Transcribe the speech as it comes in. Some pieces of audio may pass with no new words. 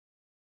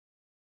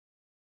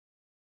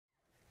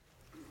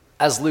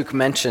As Luke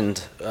mentioned,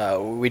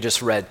 we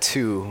just read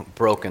two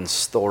broken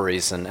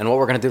stories, and what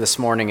we're going to do this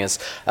morning is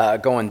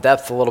go in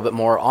depth a little bit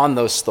more on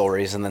those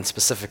stories, and then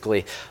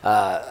specifically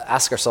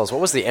ask ourselves, what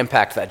was the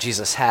impact that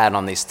Jesus had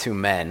on these two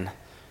men?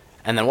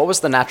 And then what was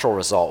the natural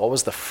result? What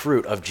was the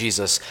fruit of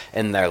Jesus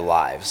in their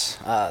lives?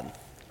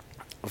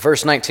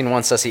 Verse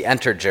 19:1 says he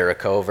entered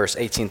Jericho. Verse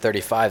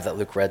 18:35 that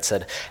Luke read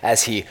said,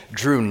 as he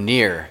drew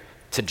near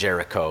to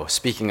Jericho,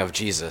 speaking of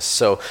Jesus.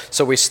 So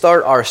we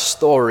start our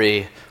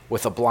story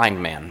with a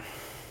blind man.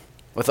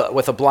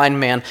 With a blind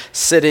man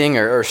sitting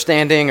or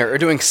standing or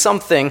doing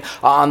something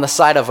on the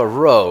side of a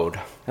road.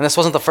 And this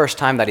wasn't the first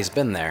time that he's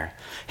been there.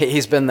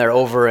 He's been there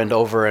over and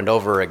over and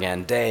over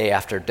again, day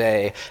after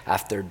day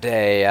after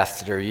day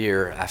after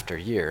year after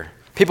year.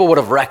 People would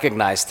have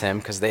recognized him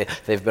because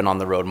they've been on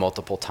the road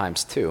multiple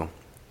times too.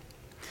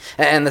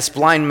 And this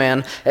blind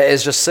man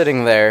is just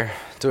sitting there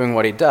doing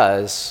what he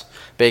does,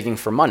 begging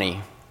for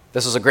money.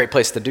 This was a great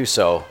place to do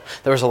so.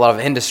 There was a lot of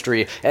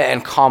industry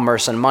and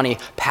commerce and money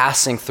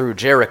passing through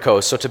Jericho.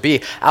 So to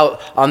be out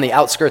on the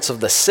outskirts of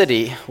the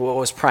city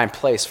was prime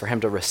place for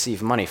him to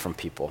receive money from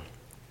people.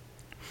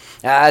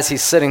 As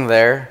he's sitting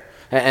there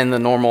in the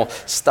normal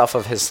stuff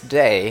of his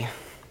day,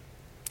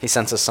 he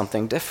senses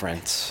something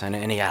different.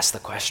 And he asks the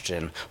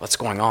question, what's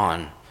going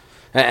on?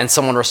 And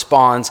someone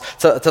responds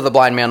to the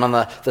blind man on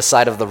the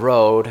side of the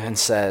road and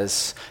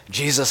says,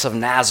 Jesus of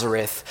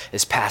Nazareth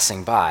is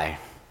passing by.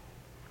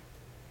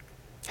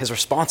 His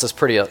response is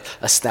pretty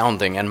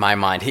astounding in my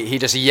mind. He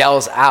just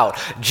yells out,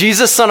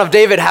 Jesus, son of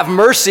David, have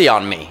mercy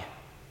on me.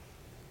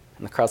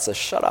 And the crowd says,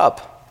 shut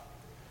up.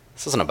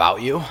 This isn't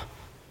about you.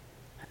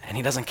 And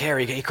he doesn't care.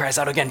 He cries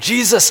out again,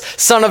 Jesus,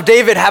 son of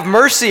David, have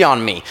mercy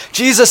on me.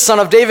 Jesus, son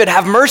of David,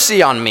 have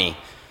mercy on me.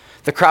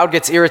 The crowd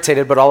gets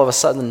irritated, but all of a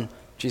sudden,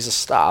 Jesus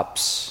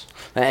stops.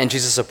 And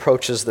Jesus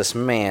approaches this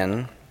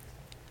man,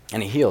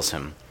 and he heals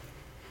him.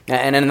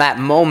 And in that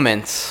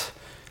moment,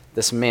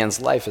 this man's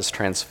life is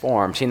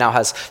transformed. He now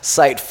has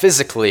sight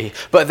physically,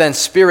 but then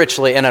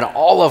spiritually and in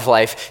all of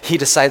life, he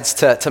decides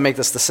to make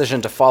this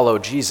decision to follow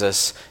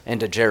Jesus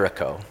into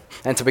Jericho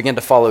and to begin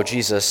to follow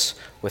Jesus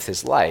with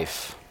his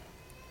life.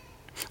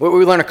 We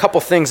learn a couple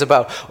things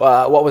about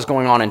what was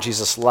going on in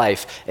Jesus'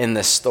 life in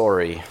this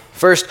story.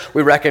 First,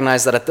 we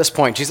recognize that at this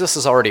point, Jesus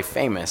is already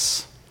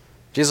famous.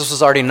 Jesus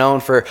was already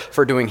known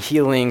for doing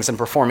healings and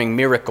performing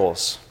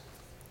miracles.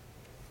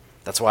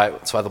 That's why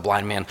the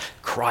blind man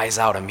cries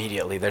out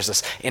immediately. There's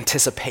this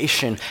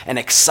anticipation and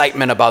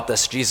excitement about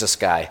this Jesus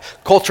guy.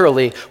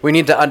 Culturally, we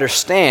need to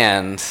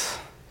understand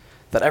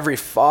that every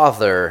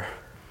father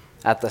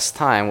at this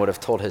time would have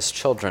told his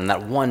children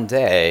that one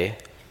day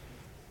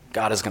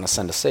God is going to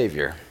send a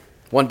Savior.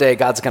 One day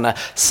God's going to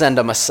send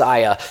a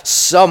Messiah,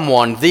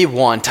 someone, the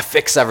one, to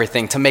fix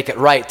everything, to make it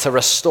right, to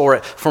restore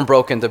it from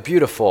broken to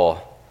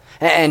beautiful.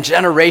 And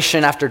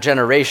generation after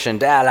generation,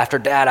 dad after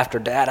dad after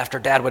dad after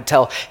dad would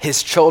tell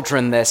his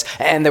children this,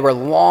 and they were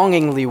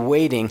longingly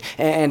waiting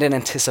and in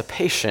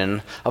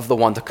anticipation of the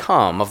one to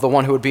come, of the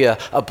one who would be a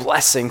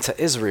blessing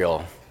to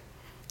Israel.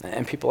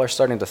 And people are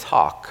starting to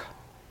talk.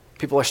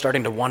 People are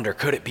starting to wonder,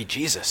 could it be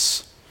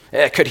Jesus?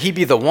 Could he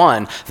be the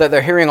one that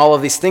they're hearing all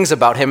of these things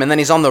about him, and then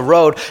he's on the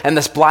road, and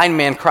this blind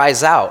man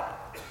cries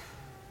out.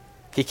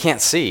 He can't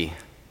see.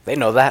 They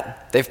know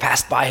that. They've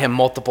passed by him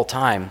multiple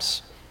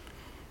times.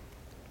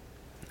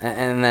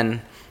 And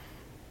then,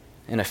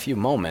 in a few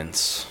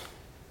moments,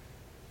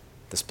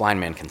 this blind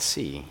man can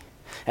see.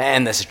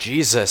 And this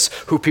Jesus,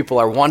 who people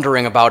are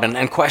wondering about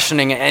and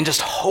questioning and just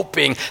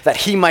hoping that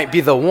he might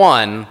be the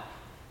one,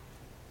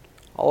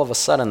 all of a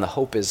sudden the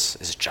hope is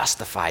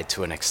justified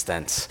to an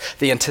extent.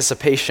 The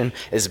anticipation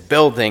is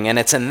building, and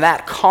it's in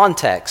that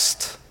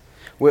context,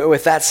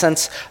 with that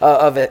sense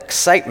of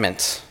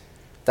excitement,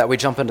 that we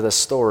jump into the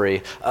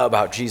story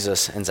about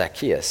Jesus and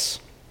Zacchaeus.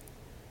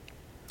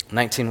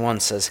 19:1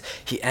 says,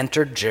 he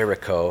entered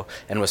Jericho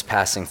and was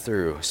passing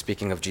through,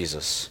 speaking of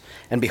Jesus.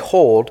 And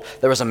behold,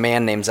 there was a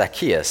man named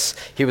Zacchaeus.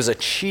 He was a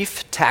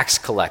chief tax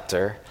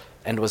collector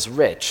and was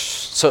rich.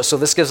 So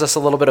this gives us a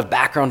little bit of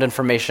background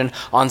information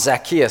on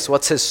Zacchaeus.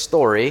 What's his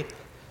story?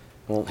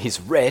 Well, he's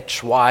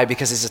rich. Why?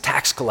 Because he's a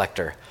tax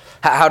collector.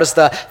 How does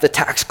the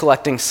tax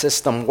collecting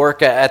system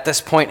work at this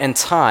point in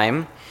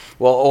time?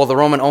 Well, the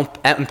Roman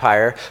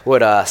Empire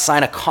would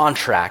sign a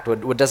contract,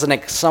 would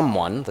designate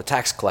someone, the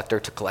tax collector,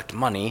 to collect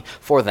money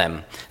for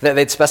them.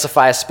 They'd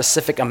specify a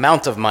specific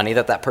amount of money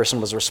that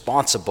person was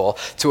responsible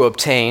to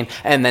obtain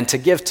and then to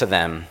give to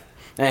them.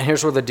 And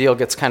here's where the deal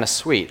gets kind of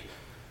sweet.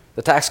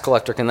 The tax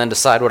collector can then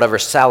decide whatever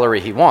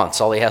salary he wants.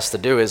 All he has to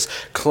do is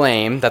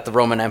claim that the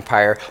Roman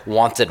Empire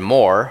wanted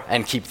more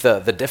and keep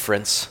the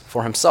difference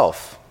for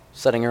himself.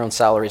 Setting your own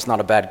salary is not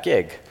a bad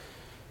gig.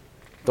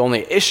 The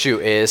only issue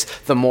is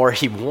the more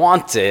he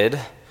wanted,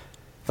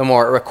 the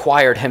more it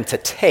required him to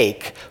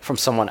take from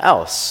someone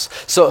else.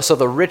 So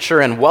the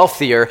richer and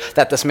wealthier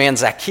that this man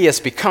Zacchaeus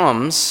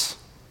becomes,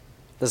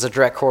 there's a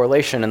direct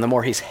correlation, and the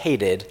more he's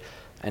hated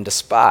and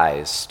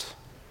despised.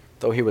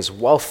 Though he was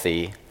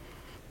wealthy,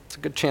 there's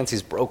a good chance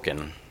he's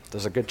broken.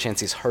 There's a good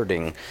chance he's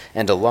hurting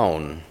and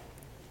alone.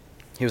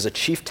 He was a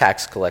chief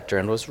tax collector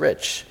and was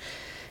rich.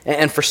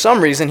 And for some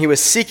reason, he was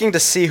seeking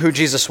to see who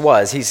Jesus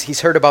was.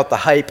 He's heard about the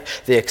hype,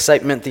 the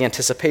excitement, the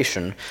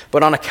anticipation.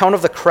 But on account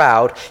of the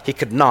crowd, he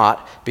could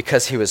not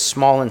because he was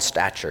small in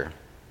stature.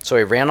 So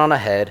he ran on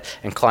ahead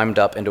and climbed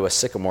up into a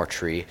sycamore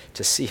tree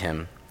to see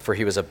him, for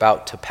he was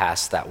about to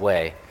pass that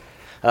way.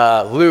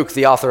 Luke,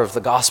 the author of the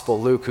Gospel,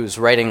 Luke, who's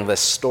writing this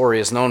story,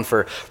 is known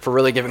for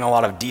really giving a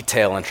lot of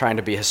detail and trying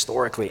to be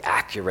historically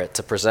accurate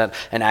to present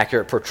an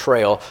accurate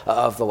portrayal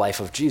of the life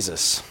of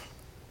Jesus.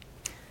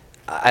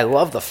 I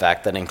love the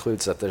fact that it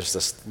includes that there's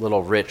this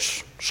little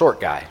rich short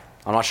guy.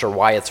 I'm not sure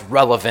why it's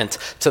relevant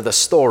to the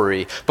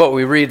story, but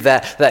we read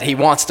that he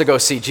wants to go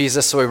see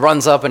Jesus, so he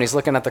runs up and he's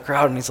looking at the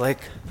crowd and he's like,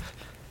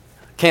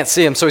 can't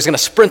see him, so he's going to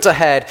sprint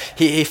ahead.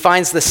 He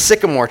finds this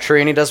sycamore tree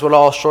and he does what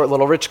all short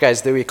little rich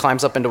guys do. He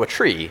climbs up into a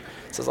tree. He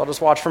says, I'll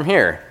just watch from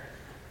here.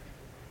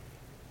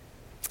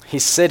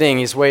 He's sitting,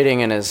 he's waiting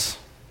in his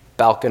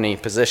balcony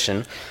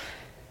position,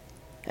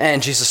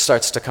 and Jesus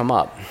starts to come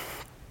up.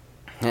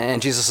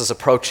 And Jesus is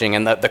approaching,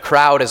 and the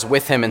crowd is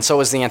with him, and so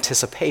is the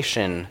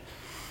anticipation.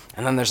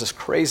 And then there's this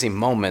crazy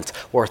moment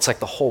where it's like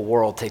the whole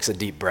world takes a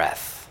deep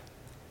breath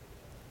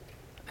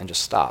and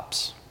just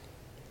stops.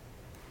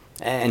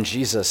 And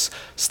Jesus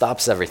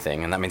stops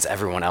everything, and that means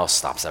everyone else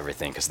stops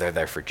everything because they're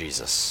there for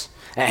Jesus.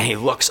 And he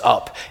looks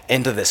up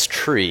into this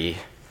tree,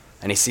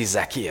 and he sees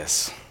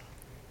Zacchaeus.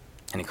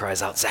 And he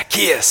cries out,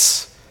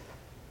 Zacchaeus!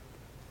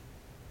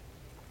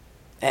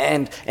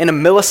 And in a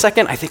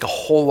millisecond, I think a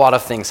whole lot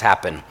of things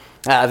happen.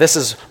 This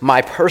is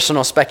my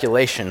personal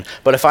speculation,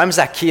 but if I'm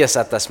Zacchaeus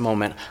at this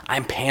moment,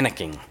 I'm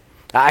panicking.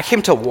 I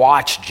came to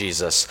watch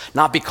Jesus,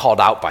 not be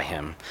called out by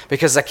him,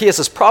 because Zacchaeus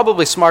is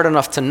probably smart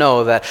enough to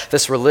know that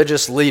this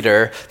religious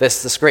leader,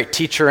 this great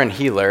teacher and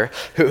healer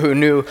who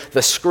knew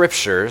the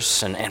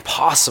scriptures and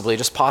possibly,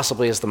 just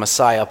possibly as the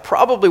Messiah,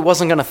 probably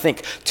wasn't going to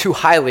think too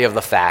highly of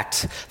the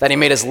fact that he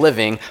made his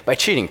living by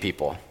cheating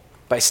people,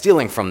 by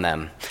stealing from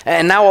them.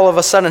 And now all of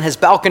a sudden his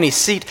balcony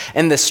seat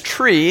in this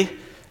tree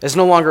is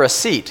no longer a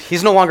seat.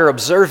 He's no longer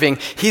observing.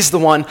 He's the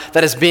one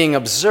that is being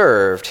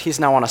observed. He's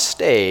now on a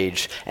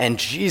stage, and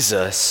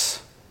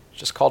Jesus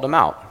just called him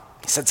out.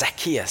 He said,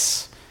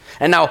 Zacchaeus.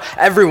 And now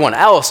everyone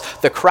else,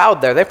 the crowd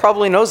there, they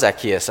probably know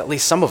Zacchaeus, at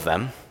least some of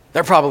them.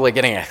 They're probably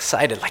getting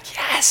excited, like,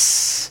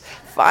 yes,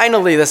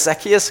 finally, this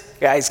Zacchaeus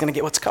guy is going to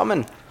get what's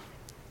coming.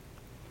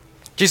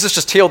 Jesus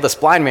just healed this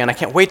blind man. I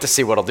can't wait to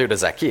see what he'll do to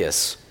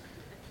Zacchaeus.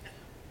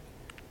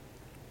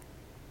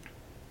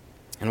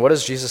 And what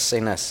does Jesus say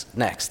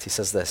next? He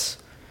says this,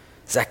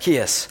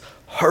 Zacchaeus,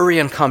 hurry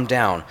and come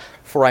down,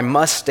 for I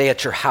must stay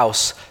at your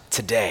house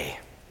today.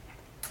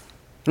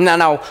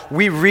 Now,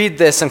 we read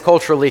this and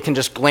culturally can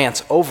just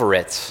glance over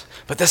it,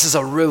 but this is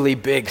a really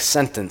big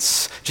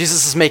sentence.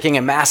 Jesus is making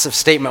a massive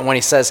statement when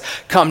he says,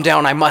 come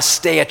down, I must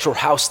stay at your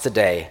house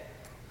today.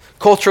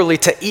 Culturally,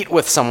 to eat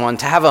with someone,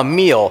 to have a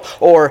meal,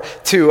 or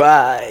to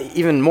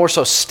even more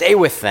so stay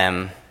with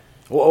them,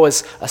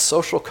 was a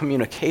social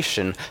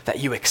communication that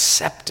you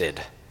accepted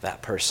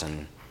that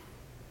person,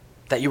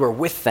 that you were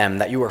with them,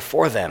 that you were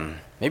for them,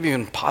 maybe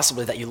even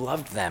possibly that you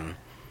loved them.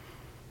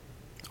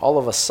 All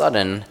of a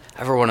sudden,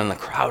 everyone in the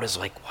crowd is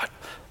like,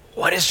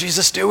 what is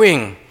Jesus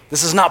doing?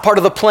 This is not part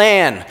of the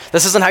plan.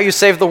 This isn't how you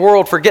save the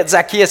world. Forget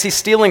Zacchaeus, he's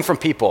stealing from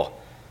people.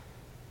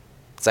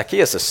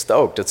 Zacchaeus is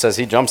stoked. It says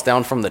he jumps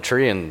down from the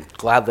tree and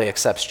gladly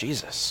accepts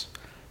Jesus.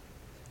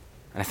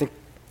 And I think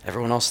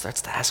everyone else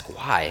starts to ask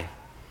why.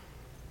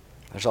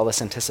 There's all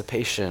this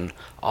anticipation,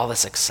 all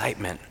this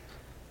excitement.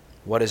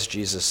 What is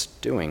Jesus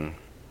doing?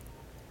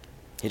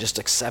 He just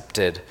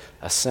accepted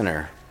a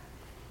sinner.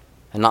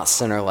 And not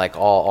sinner like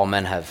all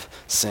men have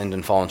sinned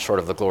and fallen short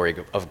of the glory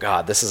of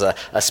God. This is a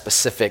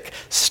specific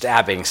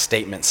stabbing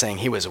statement saying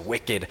he was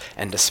wicked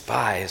and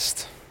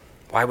despised.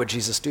 Why would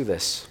Jesus do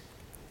this?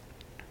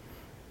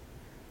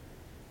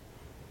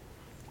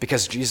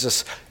 Because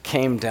Jesus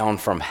came down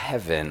from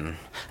heaven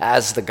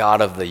as the God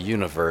of the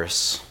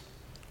universe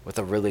with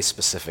a really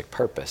specific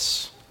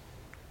purpose,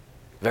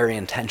 very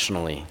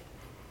intentionally,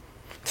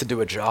 to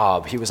do a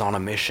job. He was on a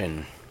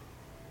mission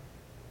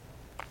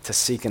to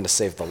seek and to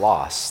save the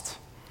lost,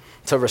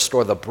 to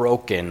restore the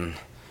broken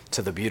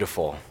to the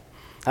beautiful.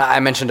 I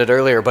mentioned it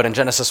earlier, but in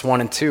Genesis 1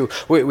 and 2,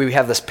 we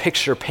have this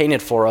picture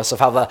painted for us of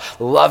how the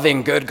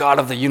loving, good God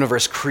of the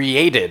universe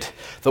created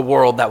the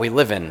world that we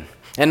live in.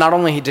 And not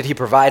only did he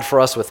provide for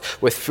us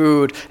with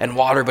food and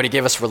water, but he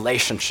gave us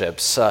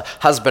relationships,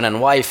 husband and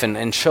wife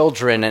and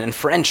children and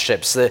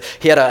friendships.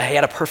 He had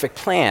a perfect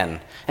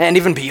plan. And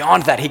even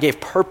beyond that, he gave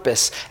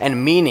purpose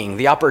and meaning,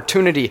 the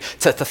opportunity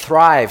to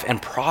thrive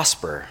and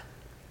prosper.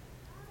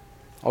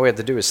 All we had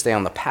to do is stay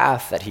on the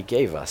path that he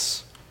gave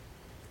us.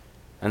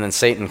 And then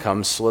Satan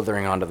comes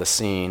slithering onto the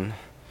scene,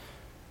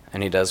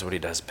 and he does what he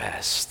does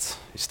best.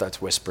 He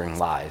starts whispering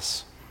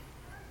lies.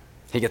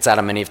 He gets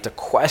Adam and Eve to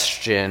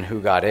question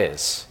who God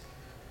is,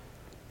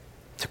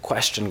 to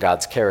question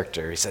God's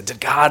character. He said,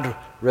 did God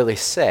really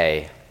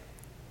say?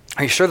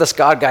 Are you sure this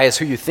God guy is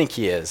who you think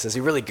he is? Is he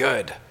really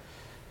good?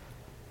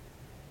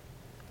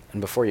 And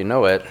before you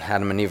know it,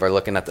 Adam and Eve are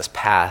looking at this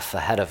path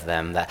ahead of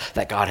them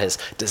that God has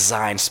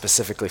designed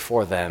specifically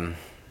for them.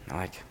 They're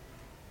like,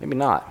 maybe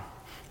not.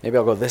 Maybe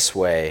I'll go this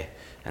way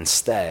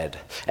instead.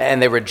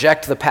 And they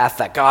reject the path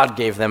that God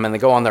gave them, and they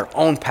go on their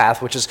own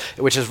path, which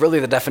is really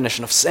the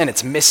definition of sin.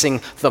 It's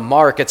missing the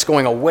mark. It's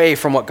going away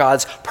from what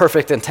God's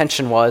perfect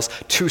intention was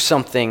to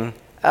something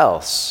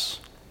else.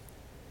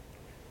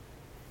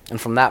 And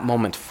from that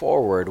moment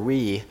forward,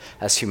 we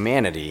as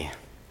humanity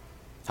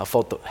have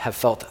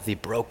felt the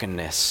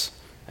brokenness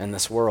in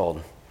this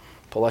world.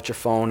 Pull out your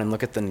phone and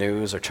look at the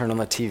news, or turn on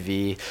the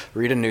TV,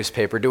 read a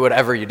newspaper, do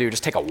whatever you do,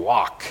 just take a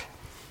walk.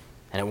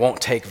 And it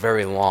won't take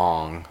very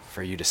long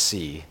for you to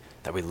see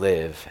that we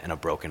live in a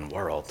broken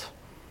world.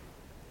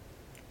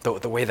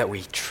 The way that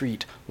we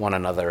treat one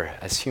another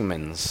as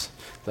humans,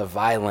 the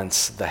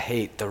violence, the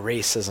hate, the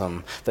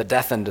racism, the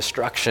death and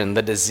destruction,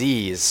 the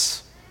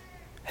disease,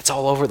 it's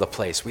all over the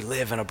place. We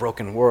live in a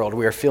broken world.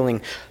 We are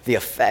feeling the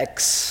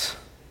effects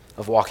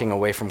of walking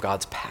away from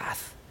God's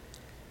path.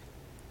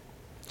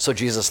 So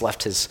Jesus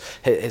left his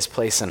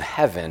place in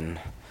heaven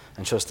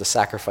and chose to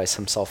sacrifice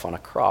himself on a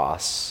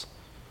cross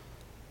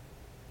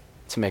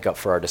to make up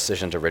for our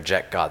decision to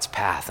reject God's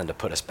path and to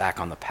put us back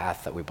on the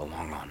path that we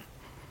belong on.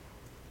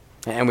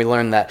 And we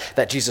learn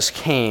that Jesus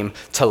came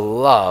to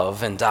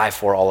love and die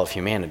for all of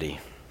humanity.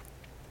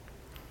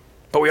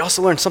 But we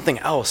also learn something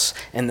else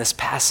in this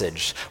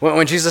passage.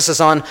 When Jesus is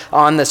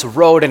on this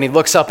road and he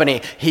looks up and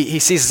he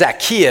sees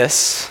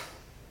Zacchaeus,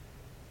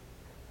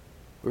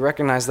 we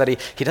recognize that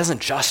he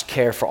doesn't just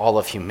care for all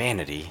of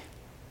humanity.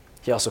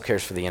 He also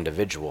cares for the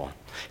individual.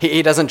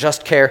 He doesn't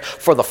just care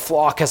for the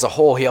flock as a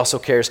whole. He also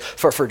cares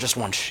for just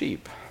one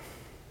sheep.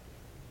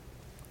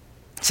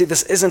 See,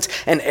 this isn't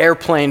an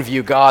airplane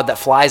view God that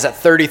flies at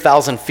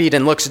 30,000 feet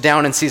and looks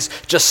down and sees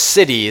just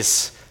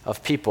cities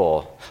of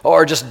people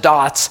or just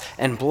dots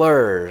and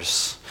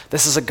blurs.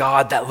 This is a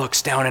God that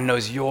looks down and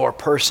knows your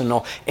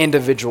personal,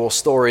 individual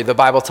story. The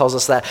Bible tells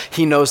us that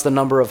he knows the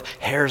number of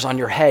hairs on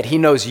your head. He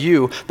knows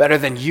you better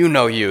than you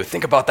know you.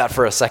 Think about that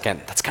for a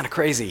second. That's kind of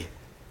crazy.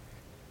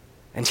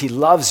 And he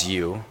loves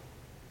you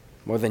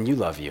more than you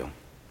love you.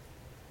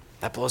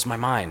 That blows my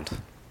mind.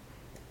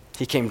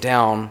 He came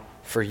down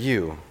for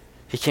you.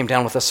 He came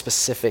down with a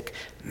specific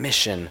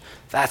mission.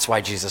 That's why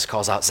Jesus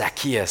calls out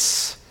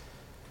Zacchaeus.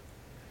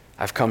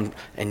 I've come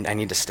and I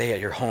need to stay at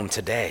your home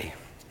today.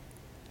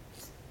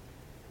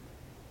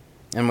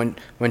 And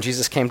when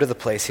Jesus came to the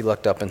place, he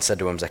looked up and said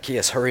to him,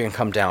 Zacchaeus, hurry and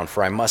come down,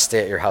 for I must stay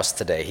at your house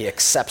today. He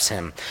accepts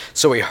him.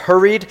 So he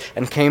hurried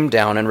and came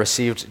down and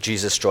received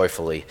Jesus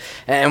joyfully.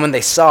 And when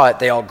they saw it,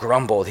 they all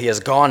grumbled. He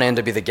has gone in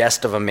to be the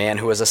guest of a man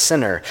who is a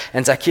sinner.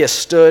 And Zacchaeus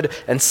stood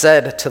and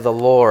said to the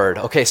Lord.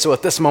 Okay, so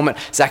at this moment,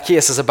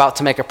 Zacchaeus is about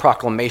to make a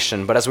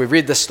proclamation. But as we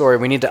read this story,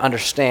 we need to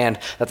understand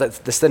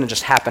that this didn't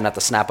just happen at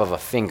the snap of a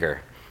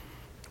finger.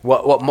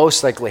 What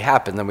most likely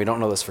happened, and we don't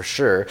know this for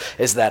sure,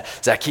 is that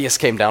Zacchaeus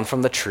came down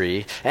from the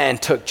tree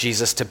and took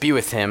Jesus to be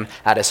with him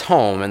at his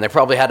home. And they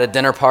probably had a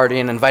dinner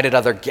party and invited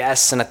other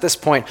guests. And at this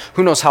point,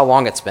 who knows how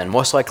long it's been?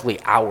 Most likely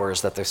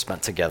hours that they've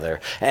spent together.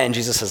 And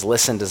Jesus has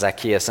listened to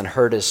Zacchaeus and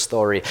heard his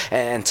story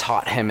and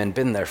taught him and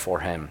been there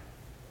for him.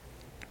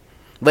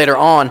 Later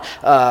on,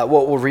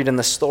 what we'll read in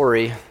the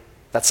story,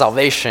 that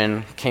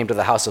salvation came to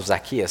the house of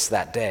Zacchaeus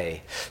that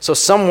day. So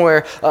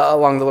somewhere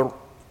along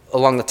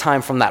the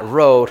time from that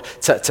road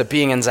to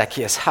being in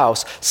Zacchaeus'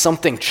 house,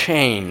 something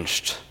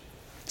changed.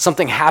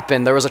 Something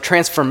happened. There was a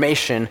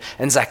transformation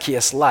in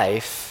Zacchaeus'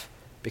 life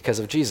because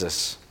of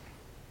Jesus.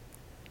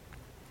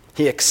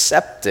 He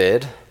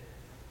accepted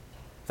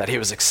that he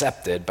was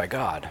accepted by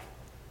God.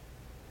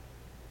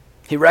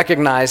 He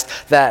recognized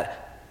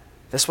that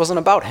this wasn't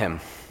about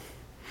him,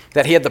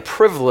 that he had the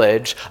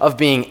privilege of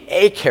being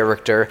a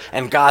character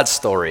in God's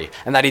story,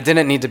 and that he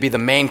didn't need to be the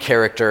main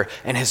character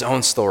in his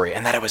own story,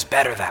 and that it was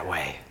better that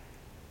way.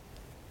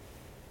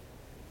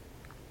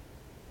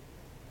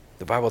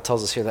 The Bible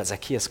tells us here that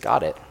Zacchaeus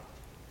got it.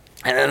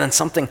 And then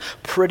something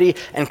pretty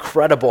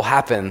incredible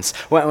happens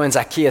when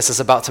Zacchaeus is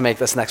about to make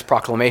this next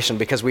proclamation,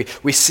 because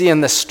we see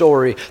in this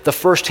story the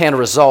firsthand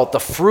result, the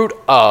fruit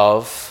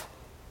of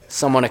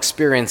someone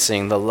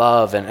experiencing the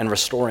love and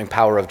restoring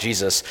power of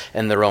Jesus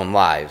in their own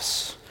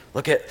lives.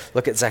 Look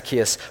at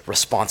Zacchaeus'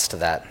 response to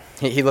that.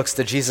 He looks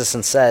to Jesus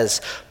and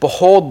says,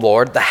 "Behold,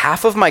 Lord, the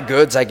half of my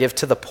goods I give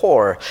to the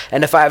poor,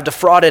 and if I have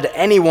defrauded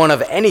anyone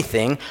of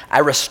anything, I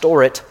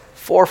restore it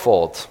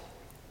fourfold."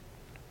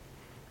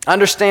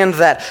 Understand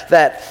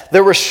that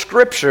there were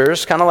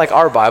scriptures, kind of like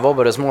our Bible,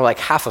 but it was more like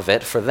half of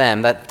it for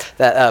them,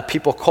 that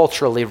people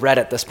culturally read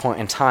at this point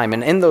in time.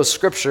 And in those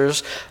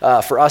scriptures,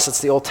 for us it's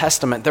the Old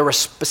Testament, there were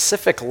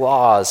specific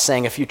laws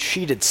saying if you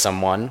cheated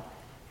someone,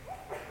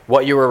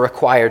 what you were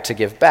required to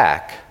give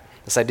back.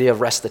 This idea of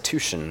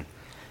restitution.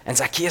 And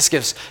Zacchaeus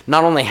gives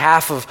not only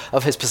half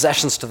of his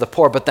possessions to the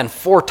poor, but then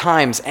 4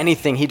 times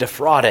anything he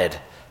defrauded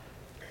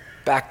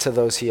back to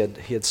those he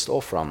had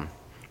stole from.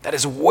 That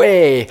is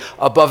way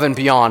above and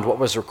beyond what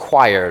was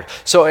required.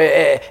 So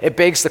it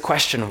begs the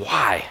question,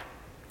 why?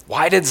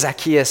 Why did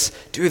Zacchaeus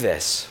do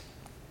this?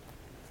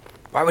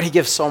 Why would he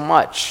give so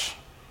much?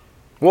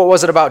 What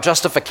was it about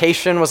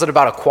justification? Was it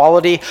about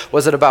equality?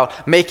 Was it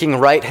about making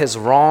right his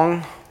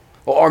wrong?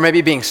 Or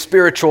maybe being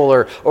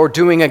spiritual or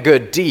doing a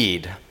good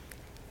deed?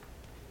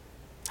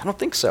 I don't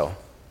think so.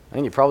 I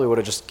think he probably would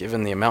have just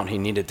given the amount he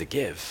needed to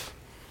give.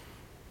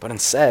 But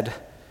instead,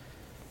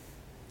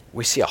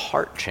 we see a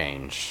heart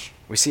change.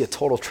 We see a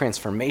total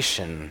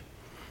transformation.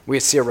 We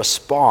see a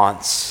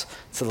response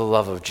to the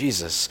love of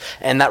Jesus.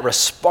 And that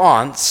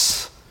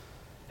response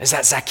is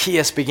that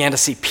Zacchaeus began to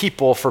see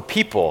people for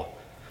people.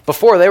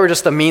 Before, they were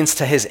just a means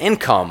to his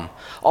income.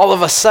 All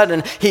of a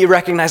sudden, he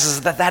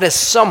recognizes that that is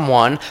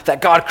someone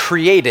that God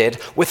created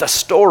with a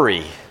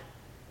story.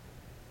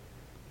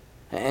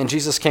 And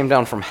Jesus came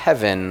down from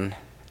heaven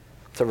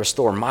to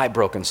restore my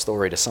broken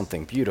story to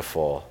something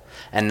beautiful.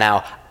 And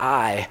now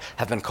I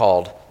have been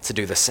called to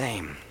do the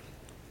same.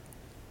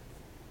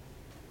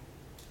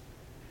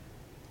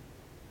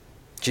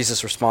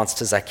 Jesus' response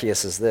to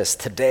Zacchaeus is this: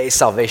 today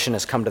salvation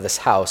has come to this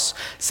house,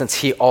 since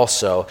he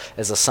also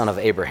is a son of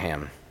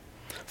Abraham.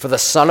 For the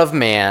Son of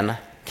Man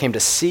came to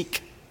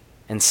seek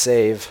and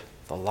save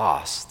the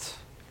lost.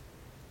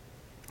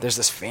 There's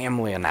this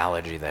family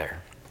analogy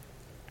there.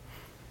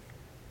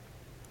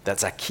 That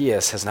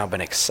Zacchaeus has now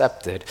been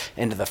accepted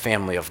into the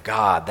family of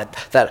God.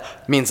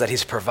 That means that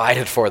he's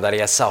provided for, that he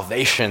has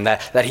salvation,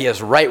 that he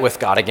is right with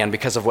God again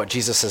because of what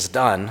Jesus has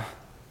done.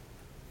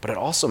 But it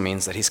also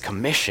means that he's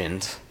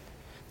commissioned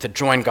to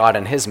join God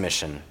in his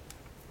mission,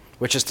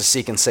 which is to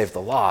seek and save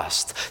the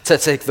lost, to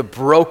take the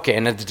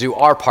broken and to do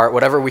our part,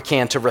 whatever we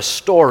can, to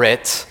restore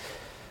it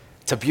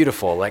to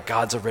beautiful, like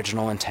God's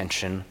original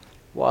intention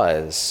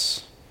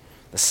was.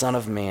 The Son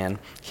of Man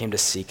came to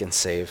seek and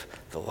save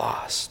the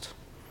lost.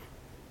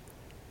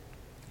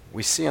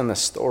 We see in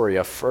this story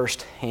a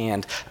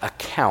first-hand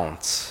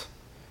account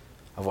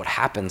of what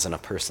happens in a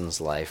person's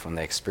life when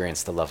they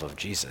experience the love of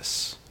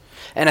Jesus.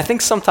 And I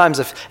think sometimes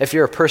if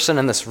you're a person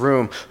in this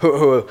room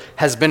who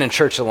has been in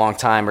church a long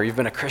time, or you've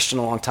been a Christian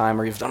a long time,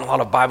 or you've done a lot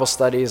of Bible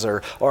studies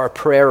or a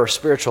prayer or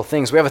spiritual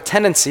things, we have a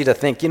tendency to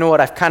think, you know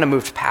what, I've kind of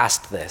moved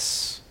past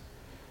this.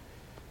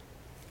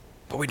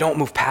 But we don't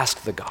move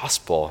past the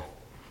gospel.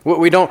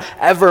 We don't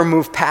ever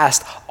move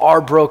past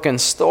our broken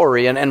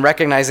story and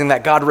recognizing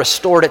that God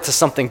restored it to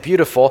something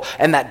beautiful,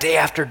 and that day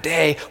after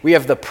day we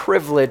have the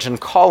privilege and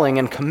calling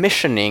and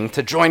commissioning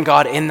to join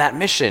God in that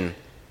mission.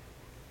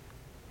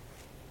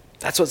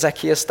 That's what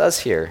Zacchaeus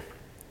does here.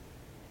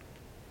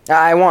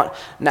 I want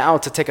now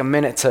to take a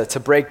minute to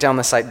break down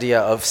this idea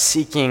of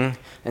seeking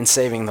and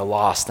saving the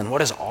lost, and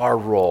what is our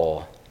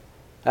role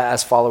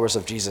as followers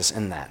of Jesus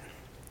in that.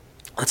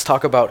 Let's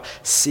talk about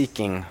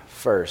seeking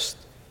first.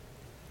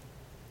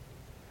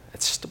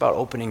 It's just about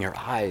opening your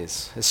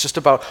eyes. It's just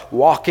about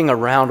walking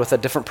around with a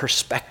different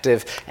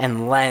perspective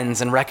and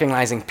lens and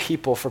recognizing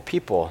people for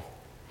people.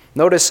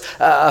 Notice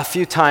a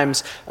few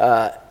times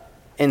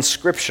in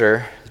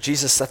Scripture,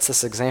 Jesus sets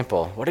this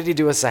example. What did he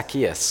do with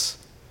Zacchaeus?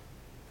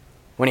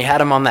 When he had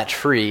him on that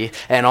tree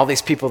and all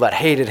these people that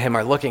hated him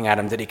are looking at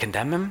him, did he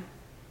condemn him?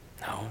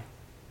 No.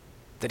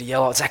 Did he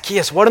yell out,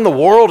 Zacchaeus, what in the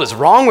world is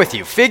wrong with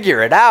you?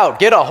 Figure it out.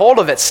 Get a hold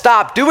of it.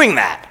 Stop doing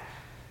that.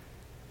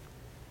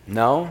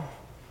 No.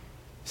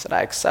 He said,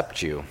 I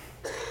accept you.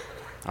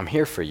 I'm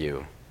here for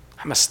you.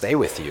 I'm going to stay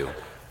with you.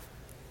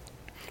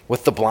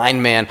 With the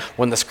blind man,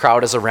 when this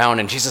crowd is around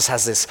and Jesus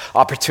has this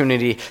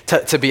opportunity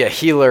to be a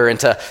healer and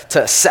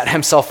to set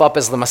himself up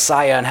as the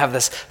Messiah and have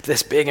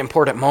this big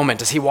important moment,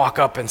 does he walk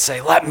up and say,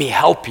 let me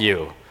help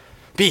you,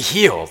 be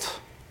healed?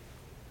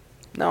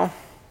 No.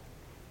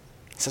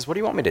 He says, what do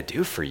you want me to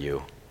do for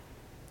you?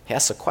 He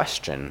asks a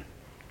question,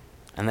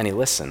 and then he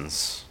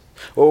listens.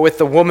 Or with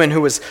the woman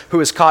who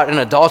was caught in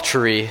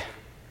adultery,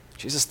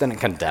 Jesus didn't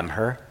condemn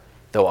her,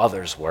 though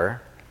others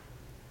were.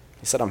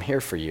 He said, I'm here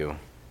for you.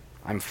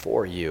 I'm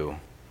for you.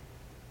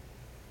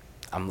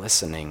 I'm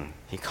listening.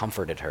 He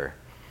comforted her.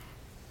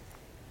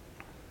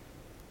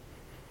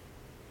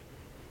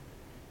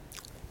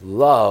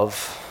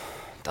 Love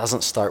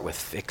doesn't start with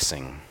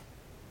fixing.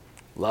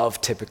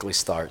 Love typically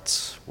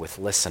starts with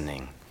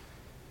listening.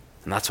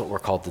 And that's what we're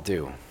called to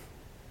do.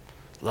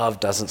 Love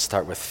doesn't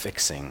start with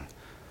fixing.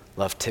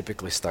 Love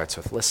typically starts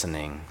with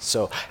listening.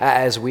 So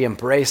as we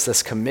embrace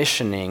this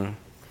commissioning,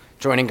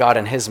 joining God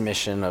in his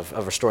mission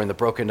of restoring the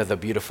broken to the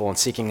beautiful and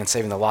seeking and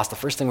saving the lost, the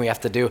first thing we have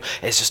to do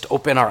is just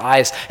open our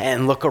eyes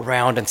and look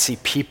around and see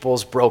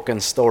people's broken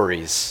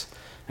stories.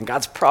 And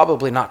God's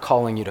probably not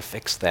calling you to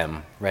fix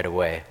them right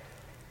away,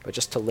 but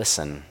just to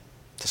listen,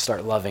 to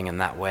start loving in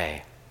that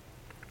way.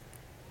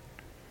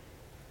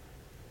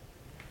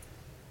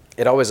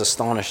 It always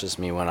astonishes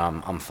me when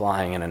I'm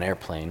flying in an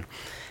airplane,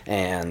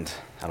 and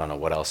I don't know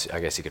what else, I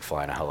guess you could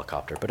fly in a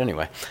helicopter, but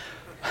anyway.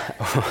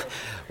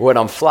 When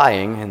I'm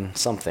flying in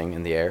something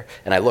in the air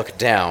and I look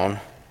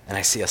down and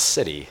I see a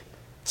city,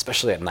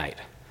 especially at night,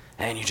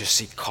 and you just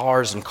see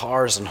cars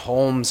and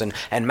homes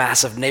and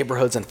massive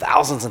neighborhoods and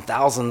thousands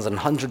and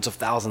hundreds of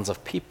thousands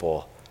of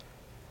people.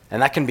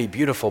 And that can be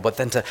beautiful, but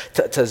then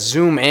to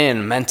zoom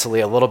in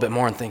mentally a little bit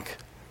more and think,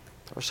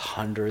 there's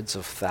hundreds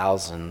of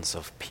thousands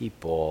of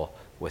people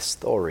with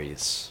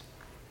stories.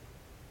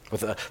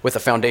 with a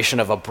foundation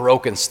of a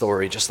broken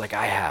story, just like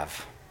I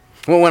have.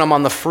 When I'm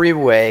on the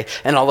freeway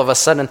and all of a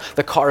sudden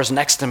the cars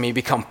next to me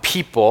become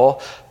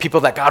people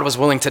that God was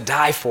willing to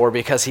die for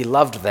because he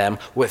loved them,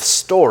 with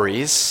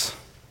stories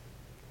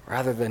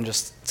rather than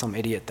just some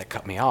idiot that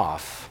cut me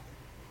off.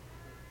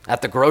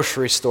 At the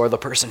grocery store, the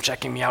person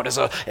checking me out is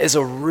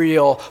a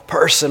real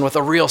person with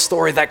a real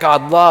story that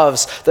God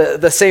loves.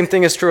 The same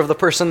thing is true of the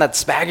person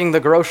that's bagging the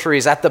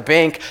groceries at the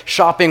bank,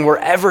 shopping,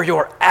 wherever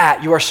you're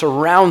at. You are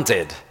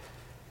surrounded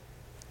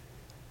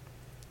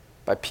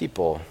by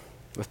people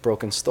with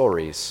broken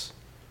stories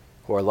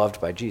who are loved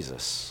by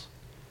Jesus,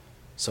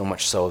 so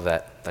much so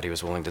that he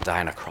was willing to die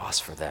on a cross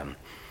for them.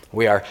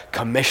 We are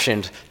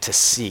commissioned to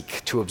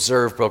seek, to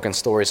observe broken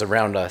stories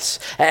around us,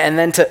 and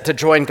then to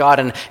join God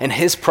in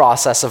his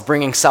process of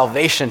bringing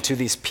salvation to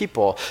these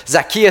people.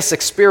 Zacchaeus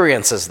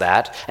experiences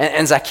that,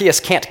 and Zacchaeus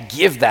can't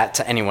give that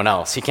to anyone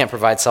else. He can't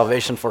provide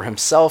salvation for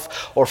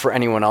himself or for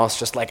anyone else,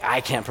 just like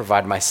I can't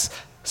provide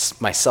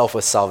myself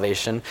with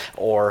salvation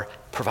or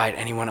provide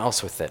anyone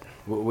else with it.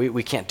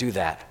 We can't do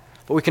that.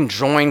 But we can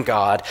join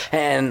God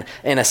and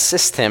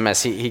assist him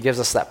as he gives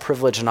us that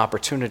privilege and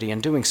opportunity in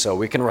doing so.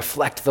 We can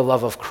reflect the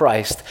love of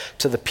Christ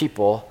to the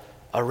people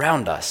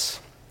around us.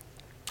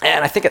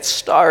 And I think it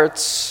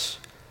starts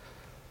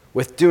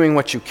with doing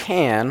what you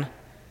can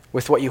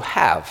with what you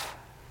have.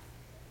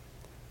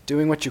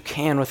 Doing what you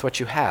can with what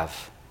you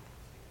have.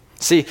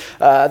 See,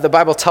 the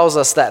Bible tells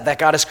us that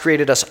God has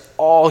created us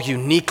all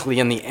uniquely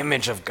in the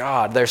image of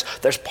God.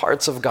 There's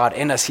parts of God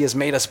in us. He has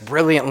made us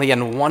brilliantly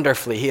and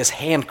wonderfully. He has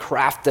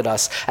handcrafted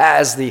us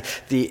as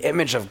the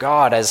image of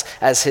God,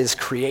 as his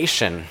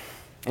creation.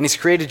 And he's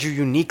created you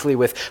uniquely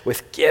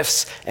with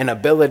gifts and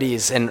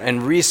abilities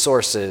and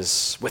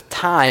resources, with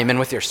time and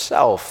with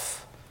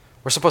yourself.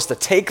 We're supposed to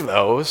take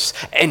those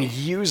and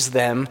use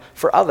them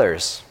for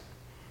others,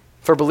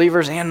 for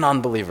believers and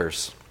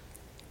non-believers.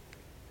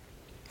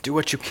 Do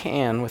what you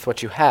can with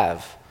what you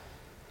have.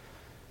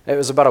 It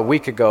was about a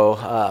week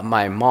ago,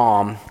 my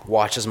mom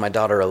watches my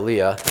daughter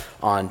Aaliyah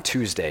on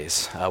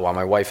Tuesdays while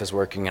my wife is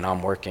working and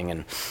I'm working,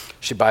 and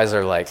she buys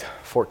her like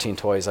 14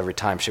 toys every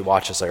time she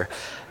watches her.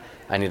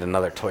 I need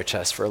another toy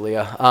chest for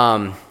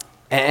Aaliyah.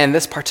 And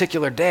this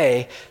particular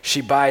day,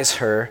 she buys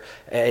her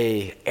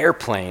a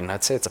airplane.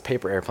 I'd say it's a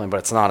paper airplane, but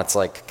it's not. It's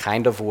like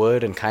kind of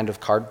wood and kind of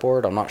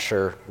cardboard. I'm not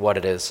sure what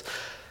it is.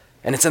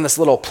 And it's in this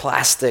little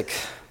plastic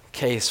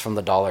case from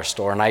the dollar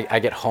store, and I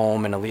get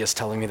home and Aaliyah's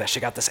telling me that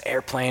she got this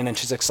airplane and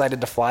she's excited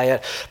to fly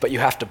it, but you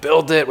have to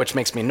build it, which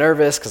makes me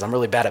nervous because I'm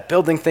really bad at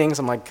building things.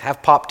 I'm like,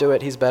 have Pop do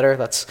it, he's better.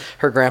 That's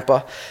her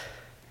grandpa.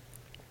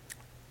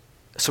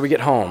 So we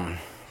get home.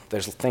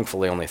 There's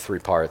thankfully only 3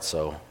 parts,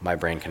 so my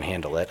brain can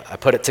handle it. I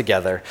put it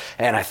together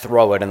and I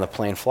throw it and the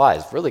plane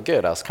flies. Really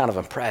good. I was kind of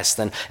impressed.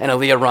 And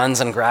Aaliyah runs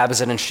and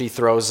grabs it and she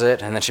throws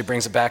it, and then she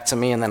brings it back to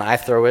me, and then I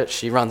throw it.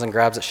 She runs and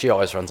grabs it. She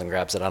always runs and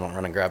grabs it. I don't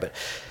run and grab it.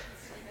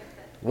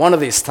 One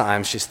of these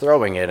times, she's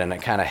throwing it, and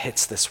it kind of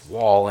hits this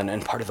wall,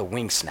 and part of the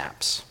wing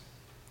snaps.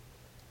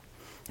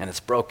 And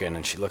it's broken,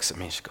 and she looks at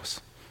me, and she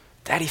goes,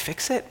 "Daddy,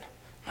 fix it?"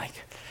 I'm like,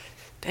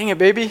 dang it,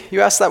 baby. You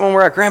asked that when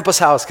we're at Grandpa's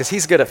house, because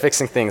he's good at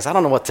fixing things. I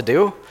don't know what to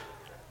do.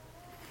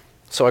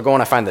 So I go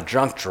and I find the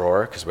junk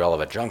drawer, because we all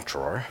have a junk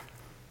drawer,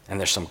 and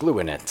there's some glue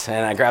in it.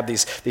 And I grab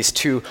these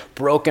 2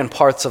 broken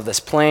parts of this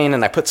plane,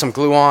 and I put some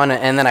glue on,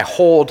 and then I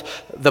hold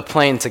the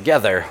plane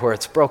together where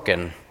it's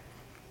broken.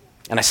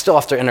 And I still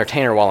have to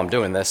entertain her while I'm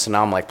doing this, so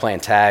now I'm like playing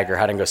tag or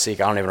hide and go seek.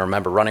 I don't even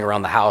remember, running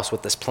around the house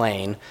with this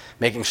plane,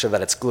 making sure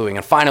that it's gluing.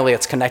 And finally,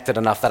 it's connected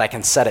enough that I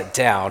can set it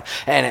down,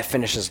 and it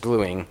finishes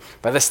gluing.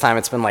 By this time,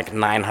 it's been like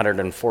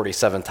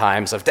 947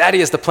 times of,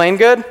 "Daddy, is the plane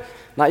good?"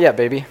 "Not yet,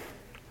 baby."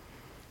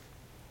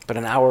 But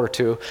an hour or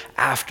 2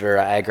 after,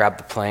 I grab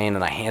the plane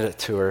and I hand it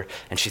to her,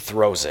 and she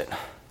throws it.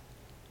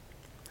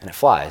 And it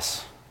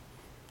flies.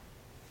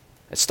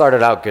 It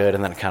started out good,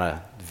 and then it kind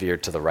of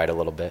veered to the right a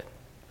little bit.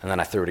 And then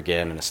I threw it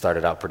again, and it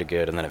started out pretty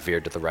good, and then it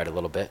veered to the right a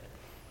little bit.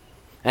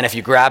 And if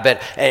you grab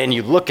it and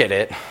you look at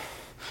it,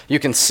 you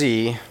can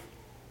see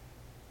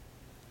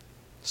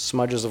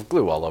smudges of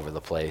glue all over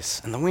the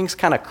place. And the wing's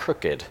kind of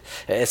crooked.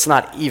 It's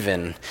not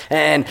even.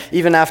 And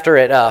even after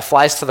it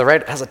flies to the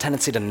right, it has a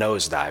tendency to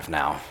nosedive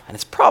now. And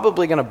it's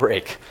probably going to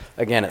break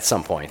again at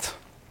some point.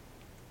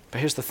 But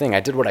here's the thing.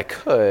 I did what I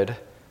could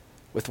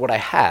with what I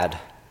had.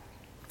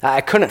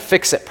 I couldn't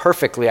fix it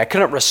perfectly. I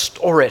couldn't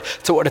restore it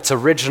to what its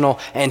original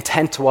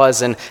intent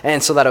was, and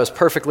so that it was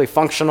perfectly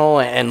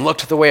functional and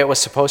looked the way it was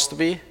supposed to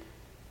be.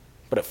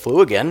 But it flew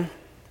again.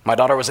 My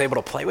daughter was able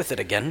to play with it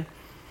again.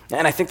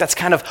 And I think that's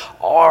kind of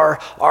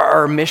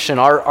our mission,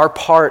 our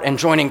part in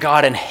joining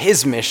God in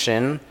his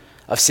mission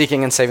of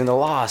seeking and saving the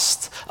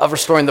lost, of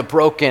restoring the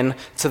broken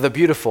to the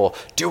beautiful.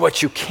 Do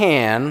what you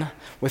can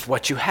with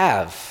what you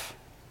have.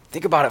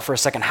 Think about it for a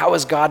second. How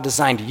has God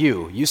designed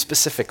you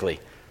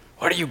specifically?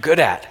 What are you good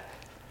at?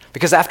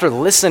 Because after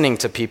listening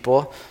to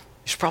people,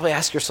 you should probably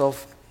ask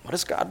yourself, what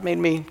has God made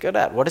me good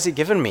at? What has he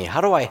given me?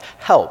 How do I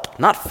help?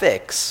 Not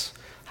fix.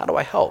 How do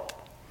I help?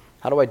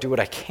 How do I do what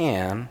I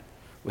can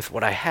with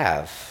what I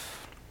have?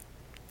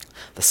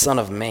 The Son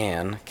of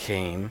Man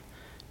came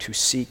to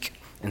seek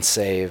and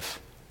save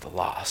the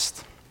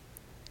lost.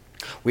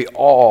 We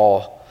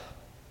all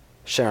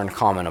share in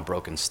common a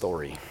broken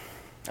story,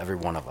 every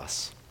one of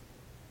us.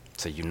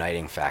 It's a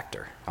uniting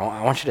factor.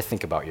 I want you to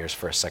think about yours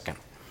for a second.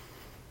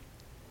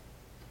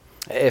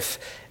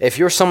 If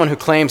you're someone who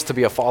claims to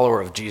be a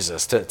follower of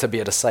Jesus, to be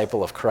a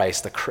disciple of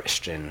Christ, a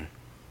Christian,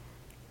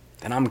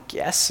 then I'm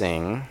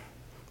guessing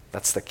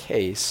that's the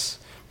case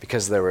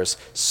because there was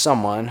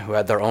someone who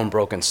had their own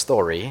broken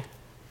story,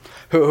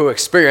 who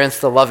experienced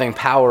the loving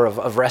power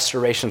of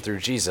restoration through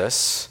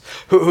Jesus,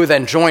 who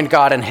then joined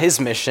God in his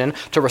mission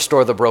to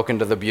restore the broken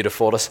to the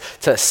beautiful,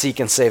 to seek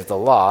and save the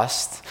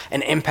lost,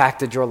 and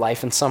impacted your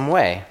life in some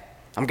way.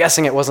 I'm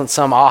guessing it wasn't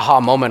some aha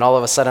moment, all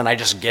of a sudden I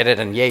just get it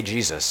and yay,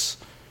 Jesus.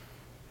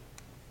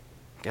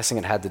 I'm guessing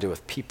it had to do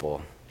with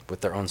people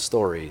with their own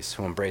stories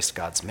who embraced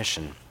God's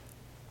mission.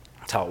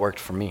 That's how it worked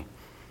for me.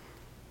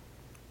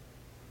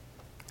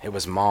 It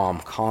was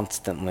Mom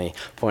constantly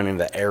pointing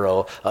the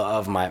arrow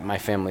of my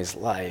family's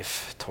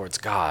life towards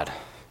God,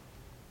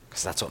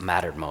 because that's what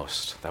mattered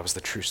most. That was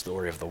the true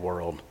story of the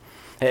world.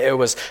 It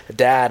was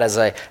Dad, as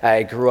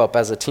I grew up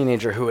as a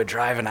teenager, who would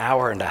drive an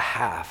hour and a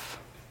half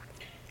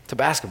to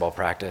basketball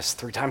practice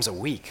 3 times a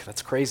week.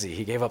 That's crazy.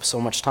 He gave up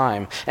so much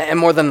time. And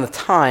more than the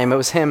time, it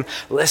was him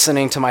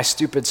listening to my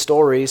stupid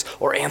stories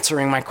or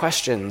answering my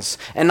questions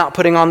and not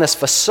putting on this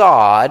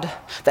facade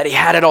that he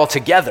had it all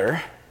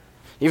together,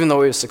 even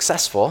though he was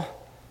successful,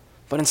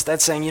 but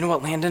instead saying, you know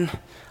what, Landon,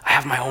 I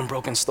have my own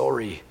broken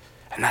story,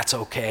 and that's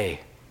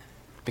okay.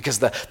 Because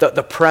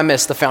the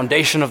premise, the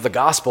foundation of the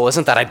gospel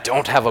isn't that I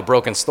don't have a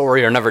broken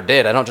story or never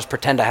did. I don't just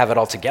pretend I have it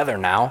all together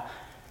now.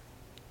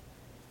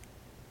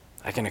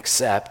 I can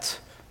accept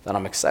that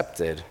I'm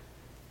accepted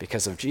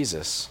because of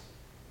Jesus.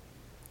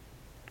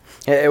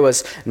 It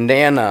was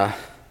Nana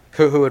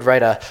who would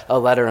write a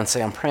letter and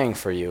say, I'm praying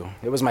for you.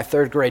 It was my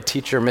 3rd grade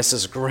teacher,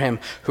 Mrs. Grimm,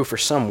 who for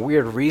some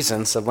weird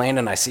reason said,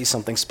 Landon, I see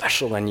something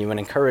special in you, and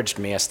encouraged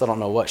me. I still don't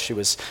know what she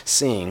was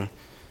seeing.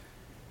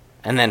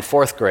 And then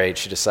 4th grade,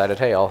 she decided,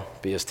 hey, I'll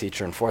be his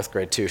teacher in 4th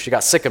grade too. She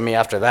got sick of me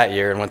after that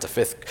year and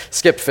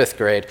skipped 5th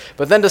grade,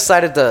 but then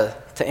decided to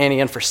Annie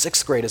in for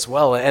 6th grade as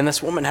well. And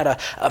this woman had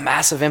a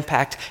massive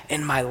impact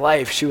in my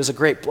life. She was a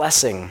great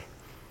blessing.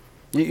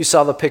 You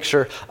saw the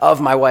picture of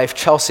my wife,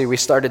 Chelsea. We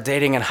started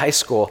dating in high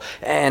school,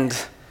 and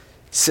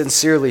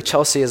sincerely,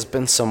 Chelsea has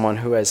been someone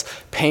who has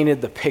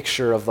painted the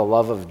picture of the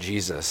love of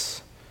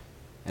Jesus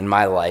in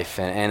my life,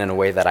 and in a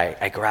way that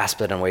I grasp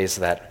it in ways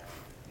that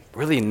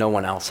really no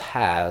one else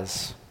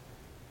has.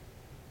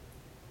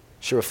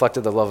 She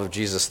reflected the love of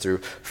Jesus through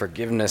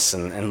forgiveness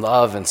and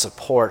love and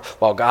support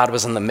while God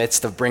was in the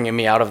midst of bringing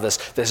me out of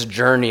this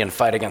journey and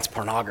fight against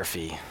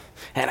pornography.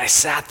 And I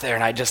sat there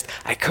and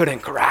I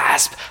couldn't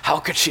grasp, how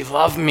could she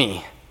love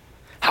me?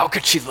 How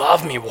could she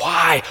love me?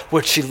 Why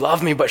would she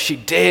love me? But she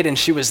did, and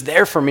she was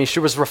there for me. She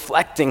was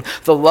reflecting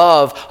the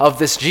love of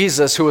this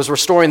Jesus who was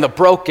restoring the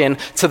broken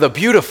to the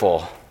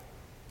beautiful.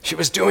 She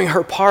was doing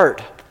her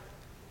part.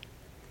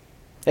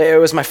 It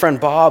was my friend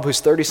Bob,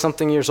 who's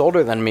 30-something years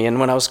older than me, and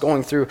when I was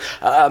going through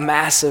a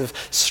massive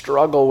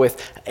struggle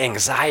with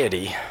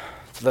anxiety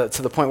to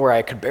the point where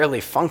I could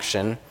barely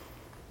function,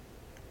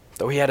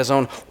 though he had his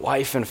own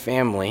wife and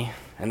family,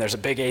 and there's a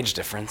big age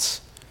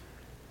difference,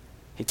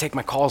 he'd take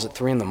my calls at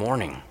 3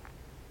 a.m.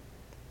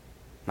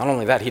 Not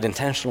only that, he'd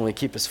intentionally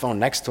keep his phone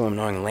next to him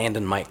knowing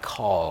Landon might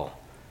call.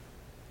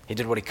 He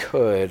did what he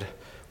could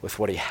with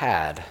what he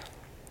had.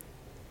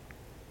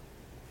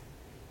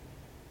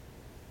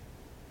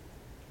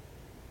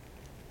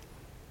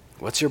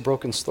 What's your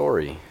broken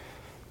story?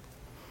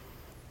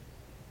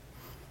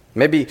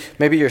 Maybe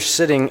you're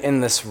sitting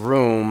in this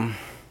room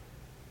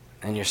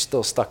and you're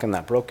still stuck in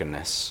that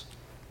brokenness.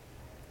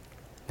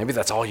 Maybe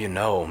that's all you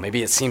know.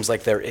 Maybe it seems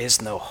like there is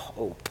no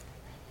hope,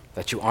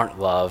 that you aren't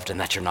loved and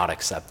that you're not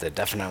accepted,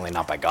 definitely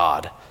not by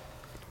God.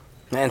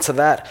 And to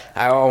that,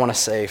 I want to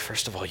say,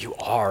 first of all, you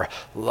are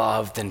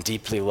loved and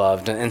deeply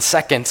loved. And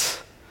second,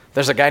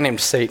 there's a guy named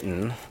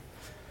Satan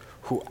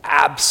who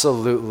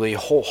absolutely,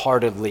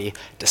 wholeheartedly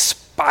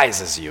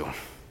despises you.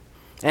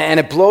 And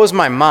it blows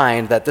my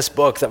mind that this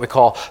book that we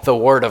call the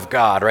Word of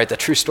God, right, the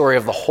true story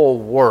of the whole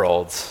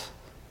world,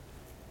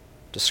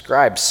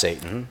 describes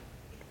Satan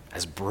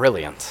as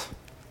brilliant,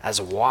 as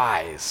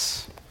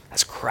wise,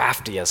 as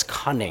crafty, as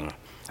cunning.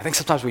 I think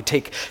sometimes we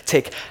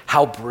take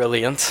how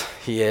brilliant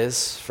he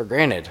is for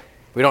granted.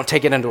 We don't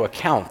take it into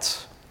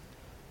account.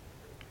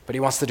 But he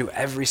wants to do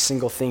every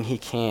single thing he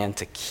can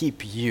to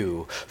keep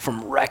you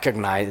from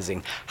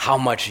recognizing how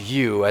much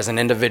you, as an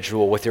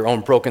individual with your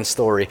own broken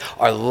story,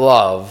 are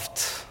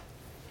loved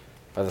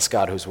by this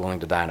God who's willing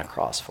to die on a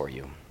cross for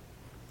you.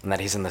 And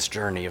that he's in this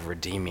journey of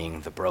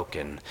redeeming the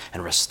broken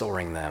and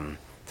restoring them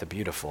to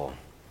beautiful.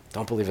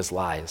 Don't believe his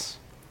lies.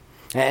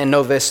 And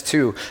know this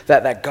too,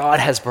 that God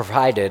has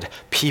provided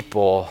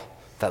people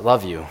that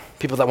love you,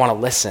 people that want to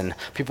listen,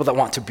 people that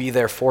want to be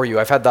there for you.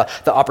 I've had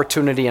the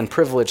opportunity and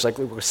privilege, like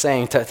Luke was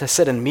saying, to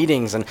sit in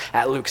meetings and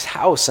at Luke's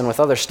house and with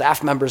other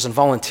staff members and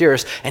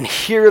volunteers and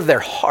hear their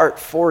heart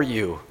for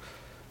you.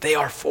 They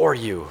are for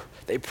you.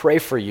 They pray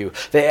for you.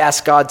 They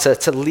ask God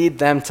to lead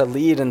them, to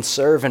lead and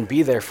serve and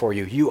be there for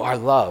you. You are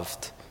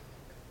loved.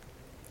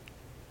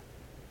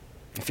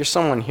 If you're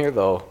someone here,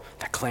 though,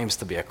 that claims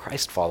to be a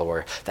Christ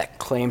follower, that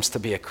claims to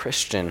be a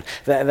Christian,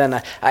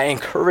 then I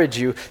encourage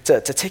you to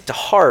take to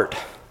heart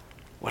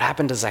what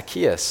happened to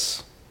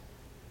Zacchaeus.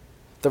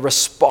 The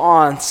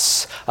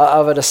response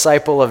of a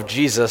disciple of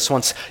Jesus,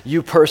 once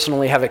you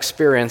personally have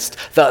experienced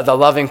the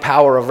loving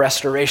power of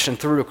restoration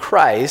through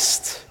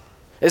Christ,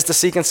 is to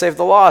seek and save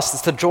the lost,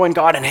 is to join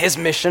God in his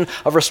mission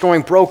of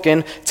restoring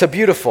broken to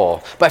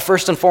beautiful, by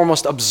first and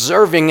foremost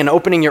observing and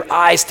opening your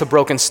eyes to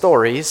broken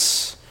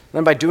stories, and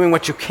then by doing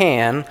what you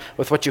can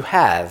with what you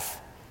have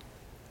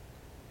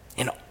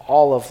in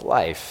all of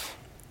life,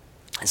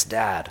 as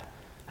dad,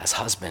 as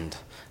husband,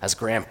 as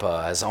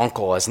grandpa, as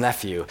uncle, as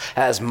nephew,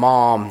 as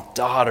mom,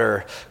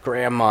 daughter,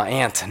 grandma,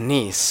 aunt,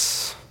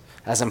 niece,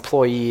 as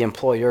employee,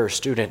 employer,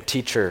 student,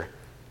 teacher,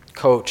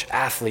 coach,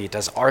 athlete,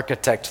 as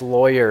architect,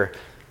 lawyer.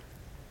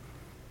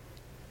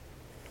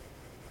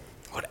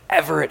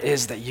 Whatever it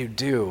is that you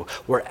do,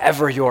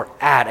 wherever you're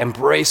at,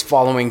 embrace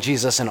following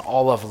Jesus in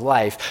all of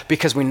life,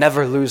 because we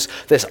never lose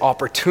this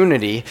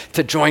opportunity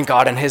to join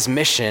God in his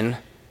mission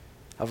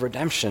of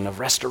redemption, of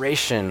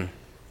restoration,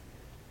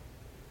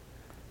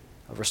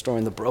 of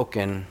restoring the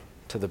broken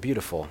to the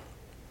beautiful.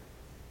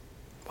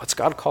 What's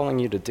God calling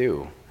you to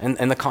do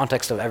in the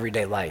context of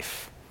everyday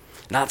life?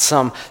 Not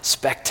some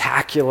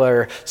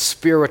spectacular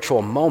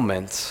spiritual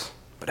moment,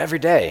 but every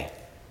day.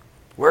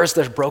 Where is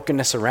there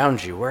brokenness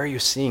around you? Where are you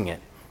seeing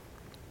it?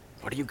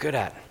 What are you good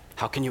at?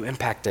 How can you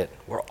impact it?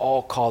 We're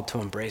all called to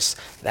embrace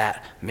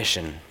that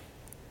mission.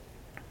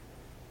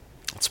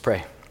 Let's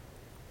pray.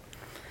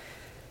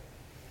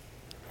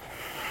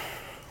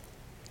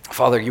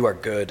 Father, you are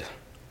good.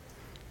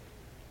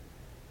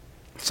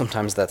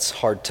 Sometimes that's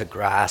hard to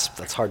grasp,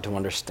 that's hard to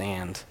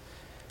understand.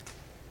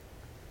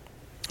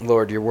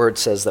 Lord, your word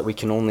says that we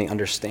can only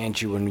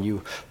understand you when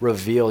you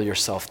reveal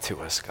yourself to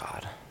us,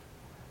 God.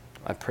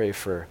 I pray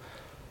for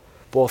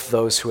both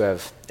those who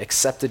have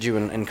accepted you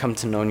and come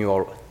to know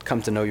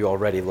you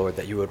already, Lord,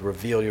 that you would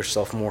reveal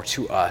yourself more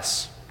to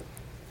us,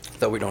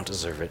 though we don't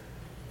deserve it.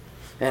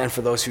 And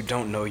for those who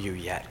don't know you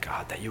yet,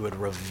 God, that you would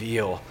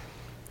reveal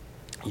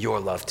your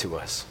love to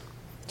us,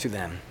 to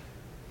them.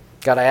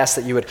 God, I ask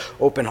that you would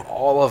open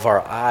all of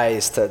our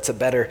eyes to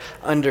better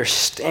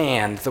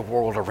understand the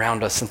world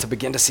around us and to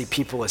begin to see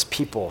people as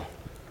people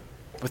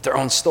with their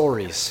own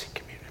stories,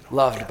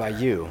 loved by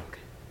you.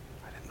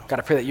 God,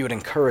 I pray that you would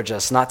encourage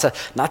us not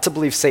to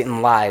believe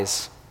Satan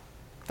lies,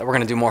 that we're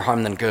going to do more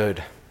harm than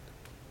good,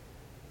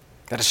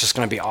 that it's just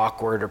going to be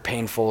awkward or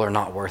painful or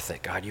not worth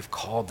it. God, you've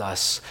called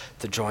us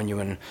to join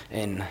you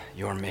in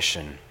your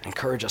mission.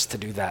 Encourage us to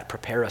do that.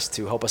 Prepare us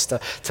to. Help us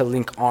to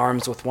link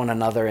arms with one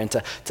another and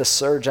to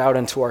surge out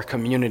into our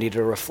community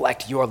to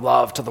reflect your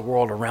love to the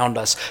world around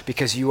us,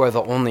 because you are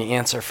the only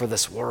answer for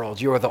this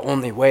world. You are the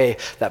only way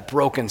that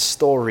broken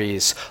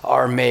stories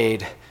are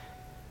made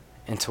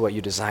into what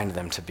you designed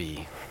them to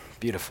be.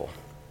 Beautiful.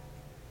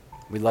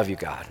 We love you,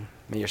 God.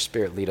 May your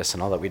Spirit lead us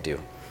in all that we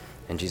do.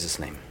 In Jesus'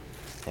 name,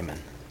 amen.